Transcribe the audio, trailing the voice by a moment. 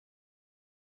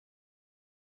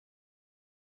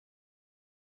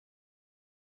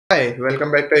Hi,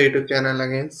 welcome back to our YouTube channel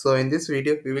again. So in this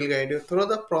video, we will guide you through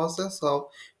the process of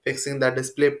fixing the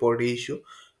DisplayPort issue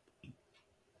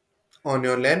on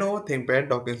your Lenovo Thinkpad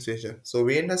Docking Station. So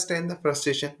we understand the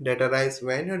frustration that arises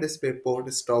when your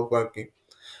DisplayPort stop working.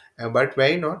 But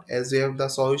why not, as we have the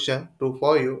solution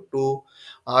for you to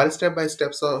our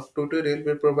step-by-step tutorial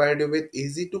will provide you with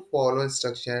easy to follow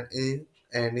instruction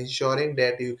and ensuring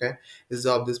that you can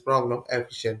resolve this problem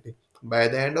efficiently. By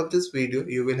the end of this video,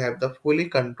 you will have the fully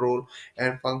control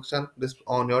and function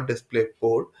on your display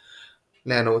port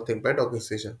Lenovo ThinkPad Docking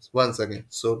Stations once again.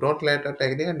 So don't let the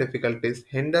technical difficulties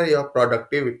hinder your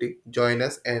productivity. Join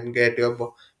us and get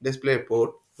your display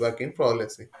port working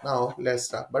flawlessly. Now let's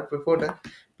start. But before that,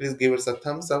 please give us a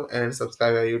thumbs up and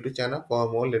subscribe our YouTube channel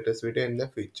for more latest video in the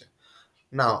future.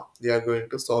 Now we are going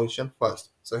to solution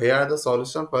first. So here are the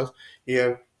solution first. You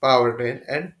have power drain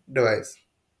and device.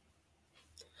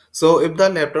 So if the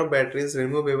laptop battery is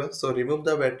removable, so remove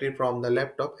the battery from the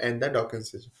laptop and the docking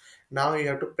station. Now you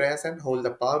have to press and hold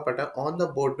the power button on the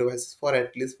both devices for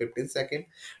at least 15 seconds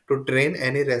to drain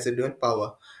any residual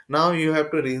power. Now you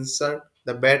have to reinsert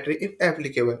the battery if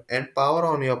applicable and power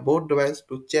on your both device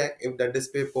to check if the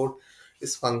display port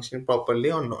is functioning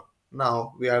properly or not.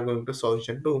 Now we are going to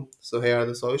solution 2. So here are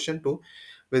the solution 2.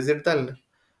 Visit the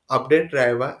update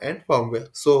driver and firmware.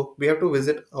 So we have to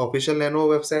visit official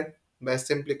Lenovo website by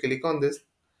simply click on this,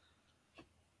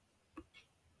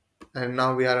 and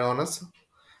now we are on a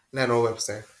Lenovo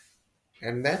website,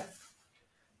 and then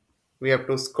we have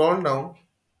to scroll down,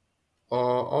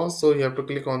 or also you have to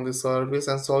click on the service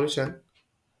and solution,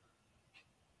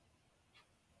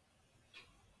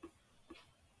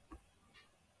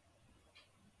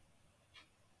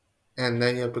 and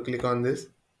then you have to click on this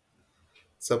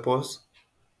suppose,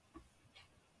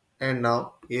 and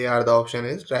now here are the option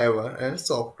is driver and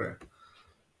software.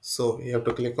 So you have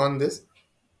to click on this.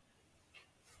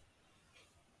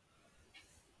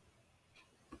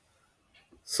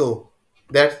 So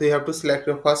that you have to select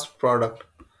your first product.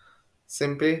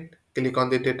 Simply click on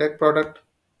the detect product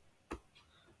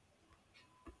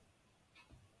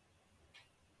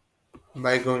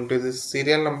by going to the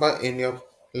serial number in your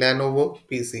Lenovo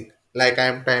PC. Like I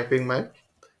am typing my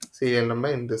serial number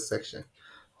in this section.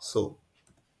 So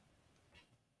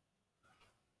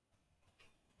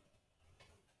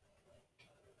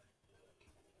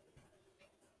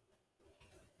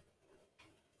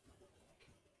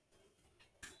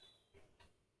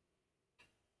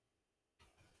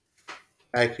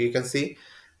like you can see,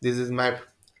 this is my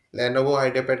Lenovo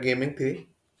IdeaPad Gaming 3.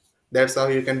 That's how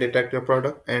you can detect your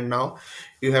product. And now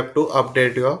you have to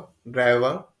update your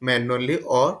driver manually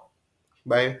or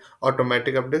by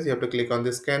automatic updates. You have to click on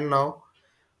the scan now.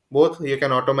 Both you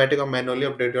can automatic or manually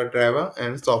update your driver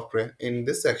and software in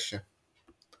this section.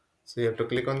 So you have to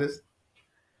click on this.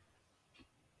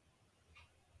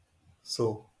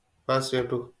 So first you have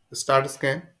to start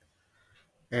scan,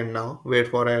 and now wait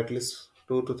for at least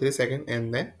 2 to 3 seconds,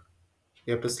 and then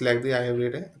you have to select the I have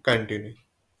read and continue.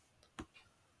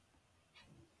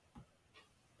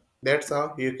 That's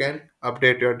how you can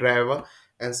update your driver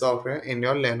and software in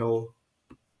your Lenovo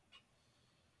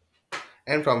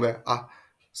and firmware.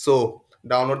 So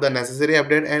download the necessary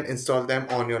update and install them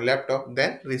on your laptop.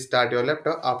 Then restart your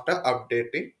laptop after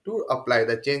updating to apply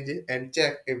the changes and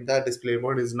check if the display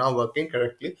mode is now working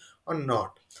correctly or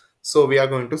not. So we are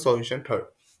going to solution third.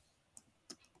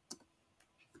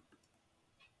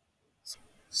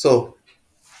 So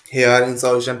here in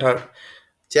solution third,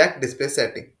 check display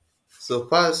setting. So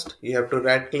first you have to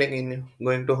right click in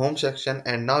going to home section,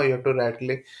 and now you have to right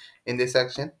click in this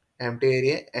section empty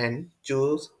area and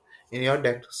choose in your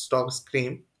desktop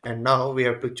screen, and now we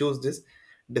have to choose this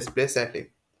display setting.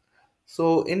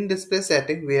 So in display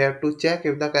setting we have to check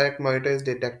if the correct monitor is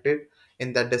detected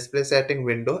in the display setting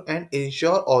window and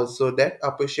ensure also that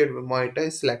appropriate monitor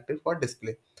is selected for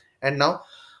display. And now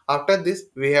after this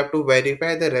we have to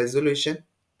verify the resolution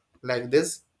like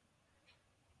this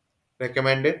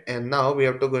recommended, and now we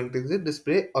have to go into the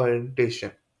display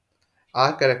orientation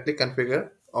are correctly configured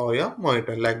or your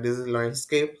monitor like this is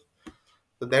landscape.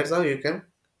 So that's how you can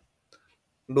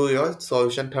do your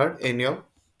solution third in your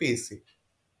PC.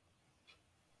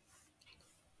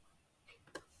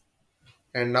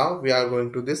 And now we are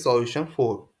going to the solution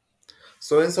 4.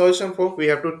 So in solution 4 we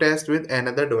have to test with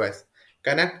another device.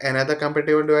 Connect another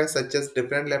compatible device such as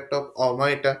different laptop or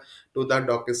monitor to the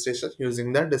docking station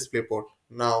using the display port.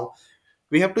 Now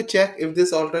we have to check if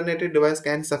this alternative device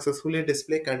can successfully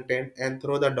display content and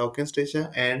through the docking station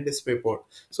and DisplayPort.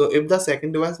 So if the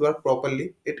second device works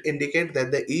properly, it indicates that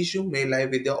the issue may lie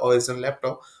with your original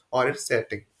laptop or its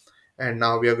setting. And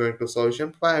now we are going to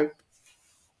solution 5.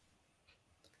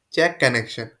 Check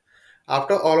connection.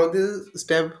 After all of this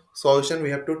step solution we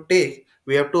have to take,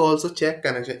 we have to also check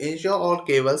connection. Ensure all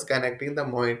cables connecting the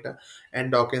monitor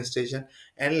and docking station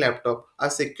and laptop are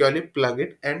securely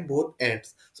plugged at both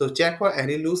ends. So check for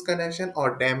any loose connection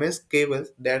or damaged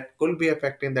cables that could be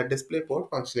affecting the DisplayPort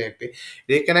functionality.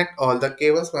 Reconnect all the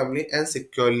cables firmly and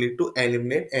securely to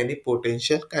eliminate any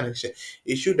potential connection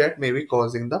issue that may be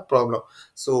causing the problem.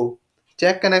 So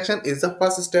check connection is the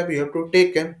first step you have to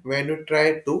take in when you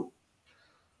try to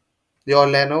your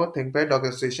Lenovo Thinkpad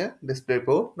Docking Station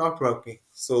DisplayPort not working.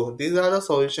 So these are the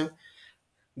solution.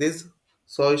 This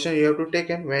solution you have to take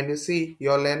in when you see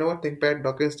your Lenovo Thinkpad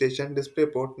Docking Station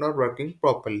DisplayPort not working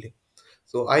properly.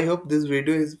 So I hope this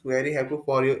video is very helpful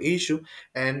for your issue,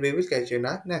 and we will catch you in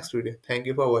our next video. Thank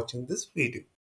you for watching this video.